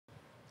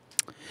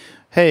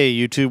Hey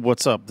YouTube,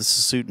 what's up? This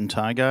is Suit and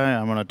Tie Guy.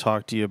 I'm going to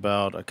talk to you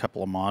about a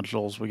couple of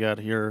modules we got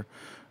here.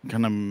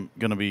 Kind of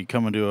going to be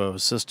coming to a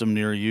system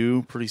near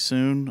you pretty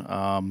soon.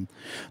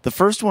 The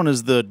first one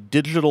is the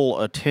Digital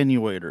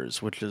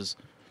Attenuators, which is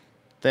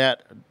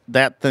that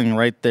thing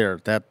right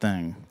there, that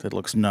thing that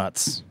looks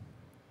nuts.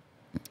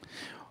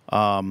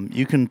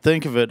 You can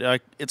think of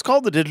it, it's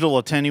called the Digital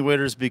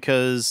Attenuators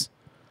because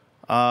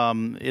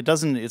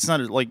it's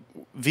not like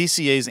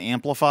VCAs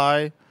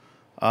amplify.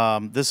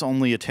 This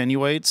only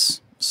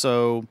attenuates,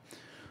 so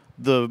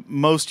the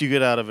most you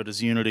get out of it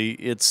is unity.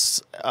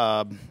 It's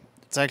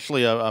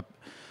actually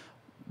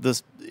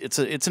it's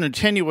an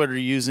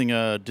attenuator using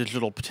a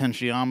digital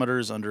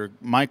potentiometers under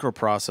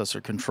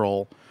microprocessor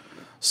control.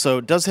 So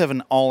it does have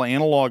an all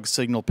analog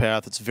signal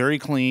path. It's very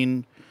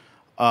clean,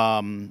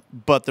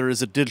 but there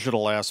is a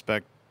digital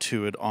aspect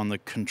to it on the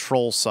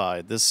control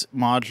side. This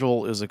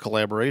module is a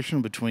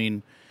collaboration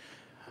between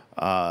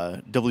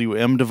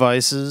WM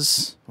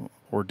devices,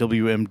 or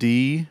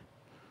WMD,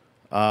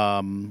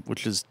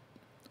 which is,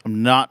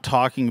 I'm not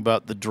talking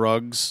about the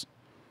drugs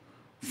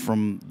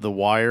from The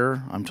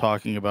Wire. I'm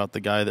talking about the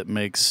guy that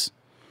makes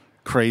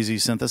crazy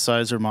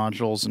synthesizer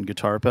modules and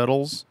guitar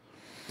pedals,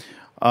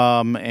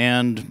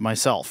 and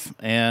myself.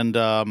 And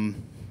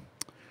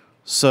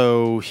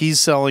so he's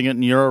selling it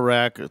in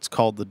Eurorack. It's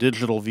called the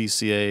Digital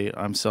VCA.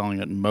 I'm selling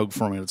it in Moog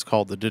format. It's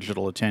called the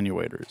Digital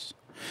Attenuators.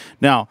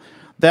 Now,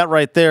 that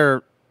right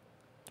there,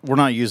 we're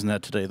not using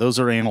that today. Those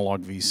are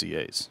analog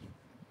VCAs,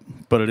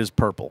 but it is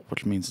purple,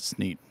 which means it's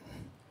neat.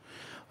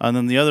 And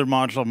then the other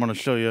module I'm going to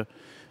show you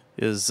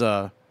is it's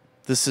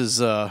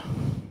the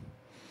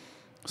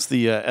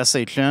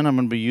SHN. I'm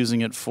going to be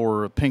using it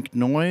for pink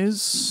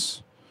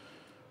noise.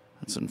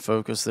 It's in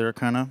focus there,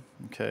 kind of.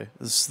 Okay,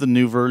 this is the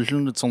new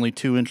version. It's only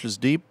 2 inches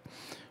deep.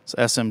 It's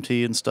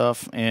SMT and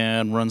stuff,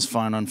 and runs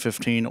fine on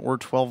 15 or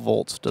 12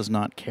 volts. Does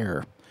not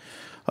care.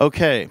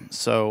 Okay,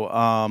 so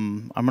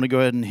I'm going to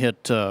go ahead and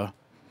hit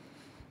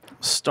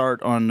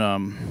start on,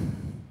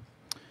 I'm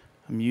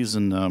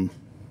using,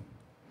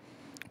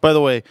 by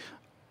the way,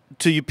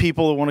 to you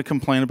people that want to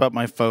complain about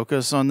my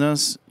focus on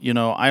this, you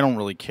know, I don't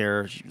really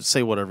care.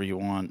 Say whatever you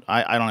want.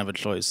 I don't have a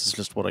choice. It's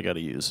just what I got to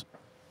use.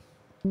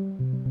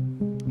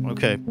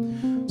 Okay,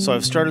 so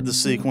I've started the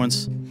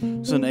sequence.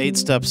 It's an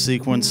 8-step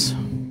sequence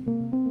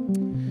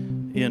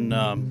in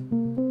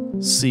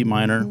C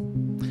minor.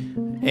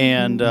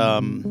 And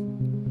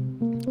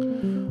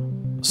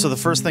so the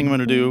first thing I'm going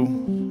to do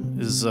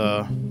is,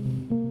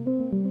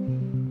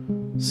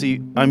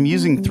 see, I'm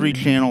using 3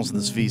 channels in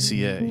this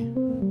VCA,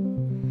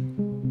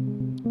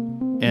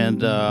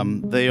 and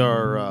they're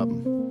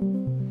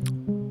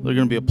going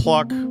to be a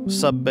pluck,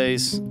 sub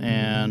bass,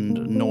 and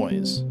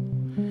noise.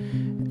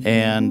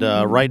 And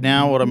right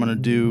now, what I'm going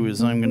to do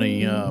is I'm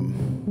going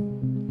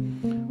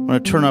to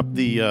turn up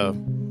the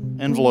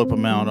envelope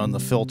amount on the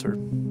filter.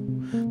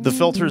 The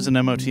filter is an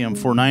MOTM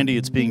 490.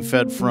 It's being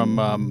fed from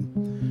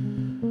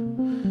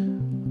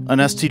an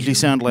STG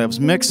Sound Labs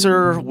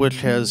mixer,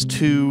 which has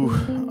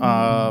 2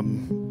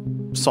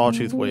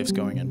 sawtooth waves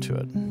going into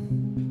it.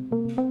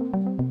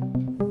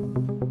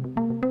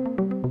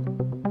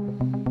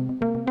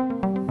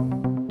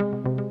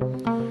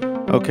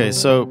 Okay,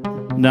 so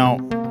now,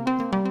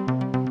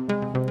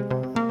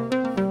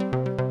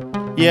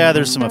 yeah,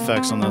 there's some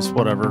effects on this,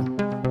 whatever.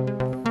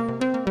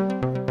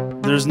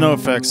 There's no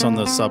effects on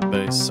the sub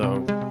bass,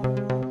 so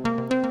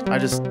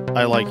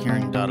I like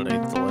hearing dotted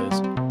eighth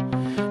delays.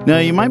 Now,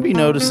 you might be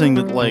noticing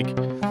that, like,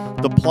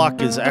 the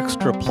pluck is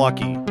extra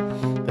plucky.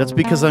 That's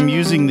because I'm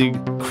using the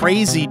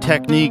crazy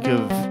technique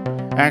of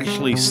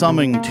actually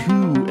summing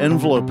 2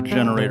 envelope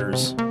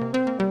generators.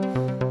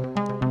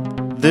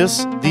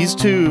 These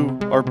 2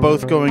 are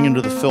both going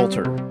into the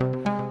filter.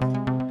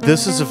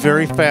 This is a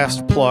very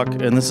fast pluck,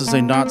 and this is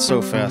a not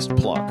so fast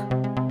pluck.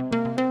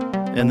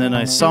 And then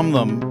I sum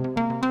them,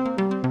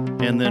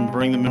 and then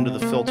bring them into the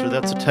filter.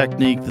 That's a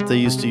technique that they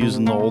used to use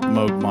in the old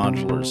Moog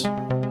modulars,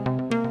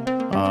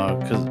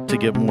 to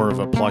get more of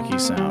a plucky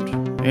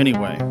sound.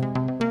 Anyway,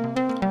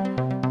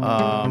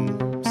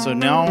 so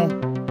now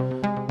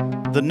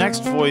the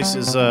next voice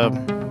is a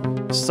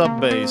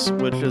sub bass,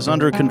 which is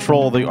under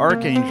control. The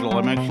Archangel,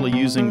 I'm actually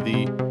using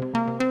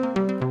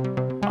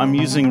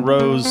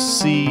rows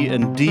C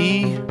and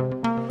D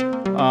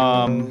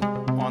on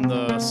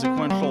the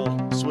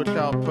sequential switch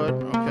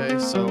output. Okay,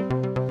 so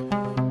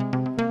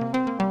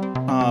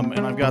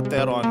and I've got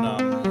that on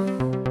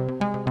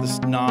this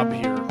knob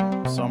here.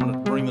 So I'm going to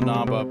bring the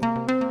knob up.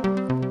 I'm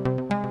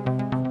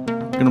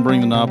going to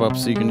bring the knob up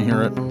so you can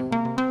hear it.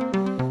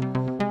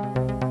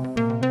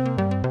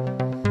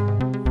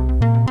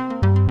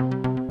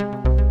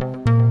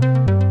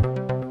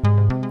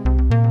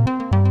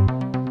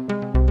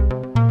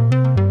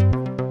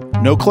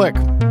 No click.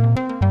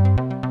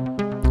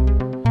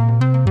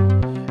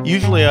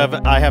 Usually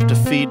I have to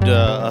feed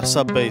a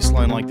sub bass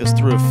line like this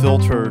through a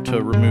filter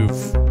to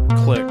remove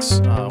clicks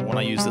when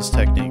I use this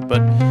technique.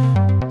 But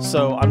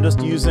so I'm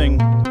just using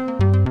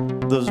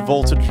those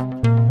voltage.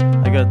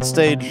 I got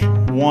stage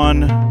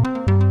 1,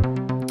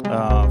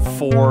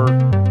 4,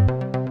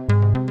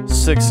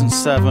 6 and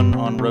 7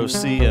 on row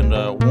C, and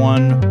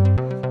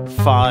 1,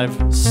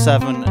 5,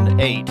 7, and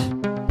 8.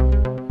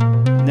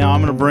 Now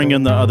I'm going to bring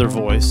in the other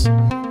voice.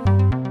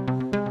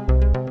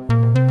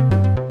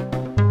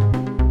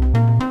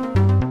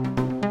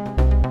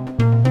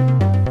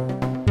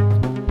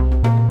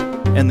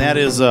 And that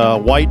is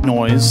white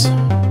noise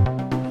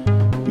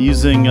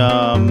using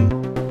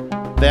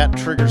that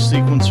trigger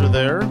sequencer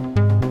there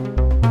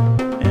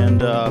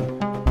and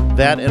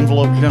that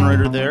envelope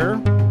generator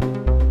there.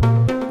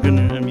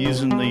 I'm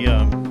using the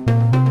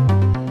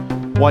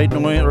white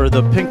noise or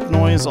the pink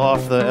noise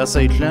off the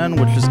SHN,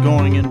 which is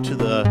going into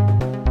the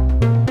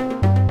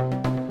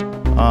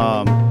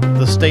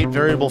state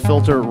variable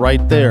filter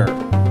right there.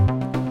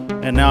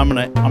 And now I'm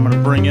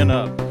gonna bring in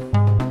a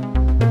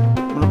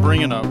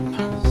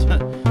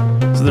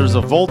so there's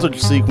a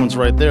voltage sequence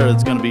right there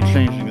that's going to be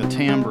changing the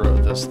timbre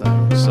of this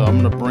thing. So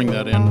I'm going to bring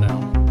that in now.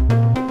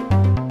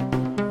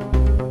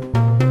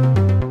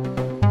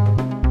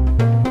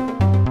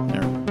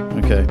 There.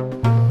 Okay.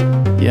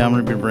 Yeah, I'm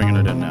going to be bringing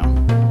it in now.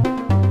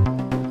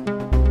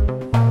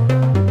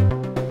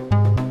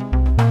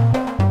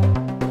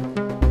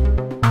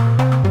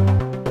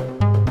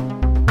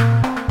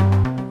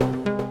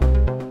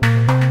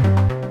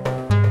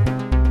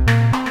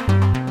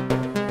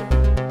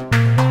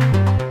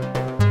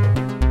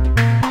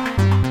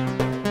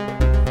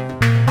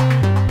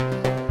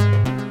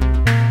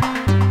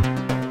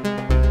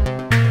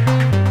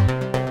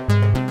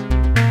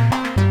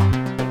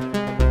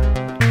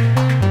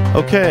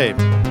 Okay,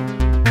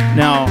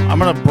 now I'm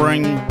gonna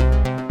bring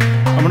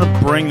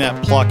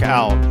that pluck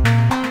out.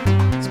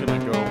 It's gonna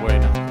go away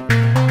now,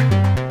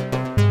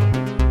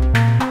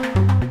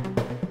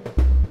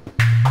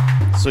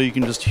 so you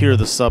can just hear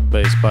the sub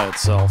bass by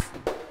itself.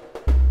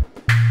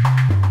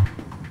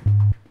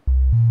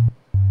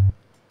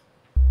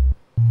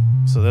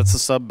 So that's the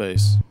sub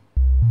bass.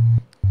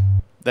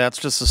 That's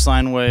just a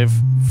sine wave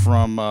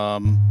from a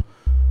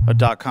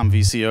 .com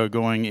VCO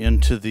going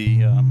into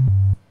the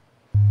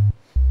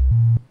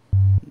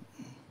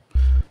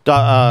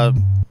the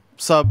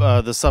sub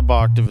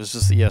octave is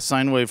just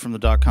sine wave from the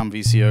 .com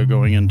VCO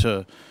going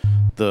into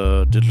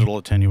the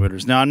digital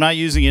attenuators. Now I'm not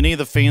using any of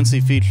the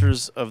fancy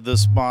features of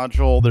this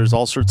module. There's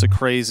all sorts of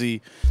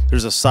crazy.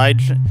 There's a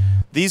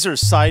these are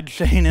side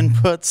chain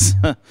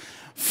inputs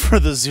for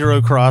the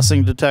zero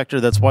crossing detector.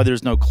 That's why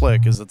there's no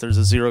click, is that there's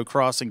a zero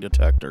crossing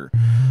detector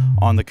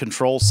on the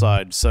control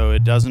side, so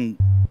it doesn't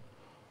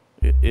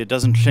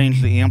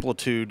change the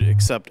amplitude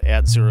except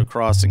at zero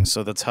crossing,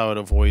 so that's how it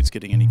avoids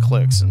getting any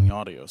clicks in the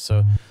audio.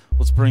 So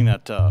let's bring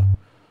that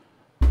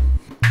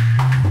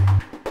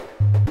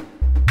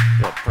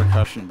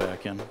percussion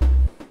back in.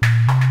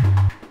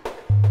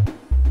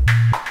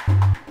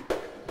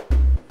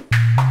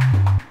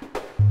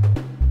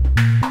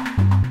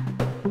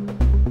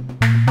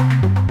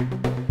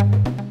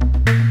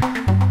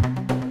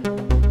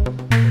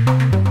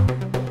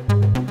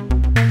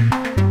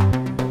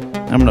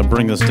 I'm going to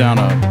bring this down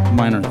a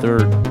minor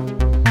third.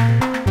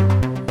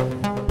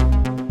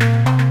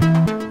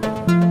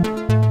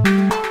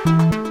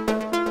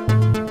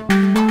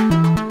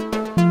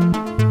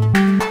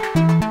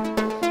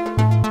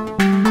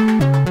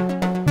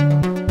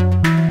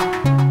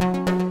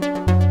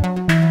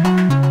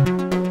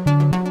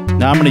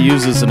 Now I'm going to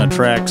use this in a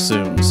track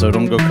soon, so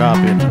don't go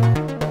copying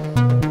it.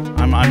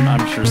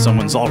 I'm sure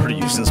someone's already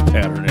used this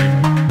pattern anyway.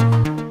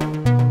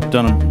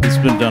 It's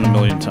been done a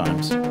million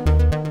times.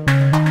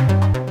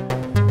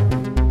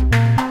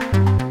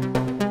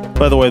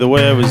 By the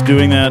way I was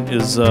doing that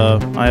is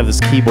I have this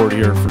keyboard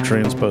here for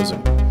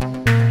transposing.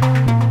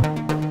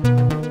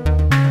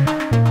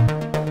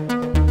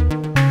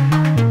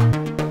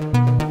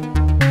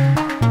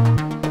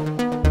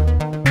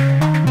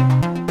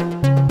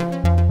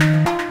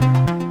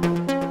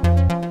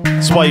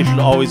 That's why you should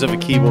always have a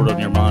keyboard on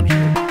your module.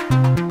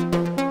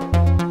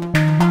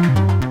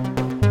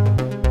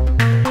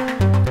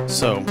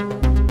 So,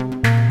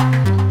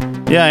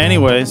 yeah,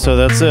 anyway, so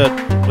that's it.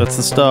 That's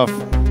the stuff.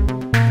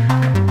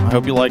 I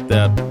hope you like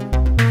that.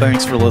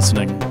 Thanks for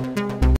listening.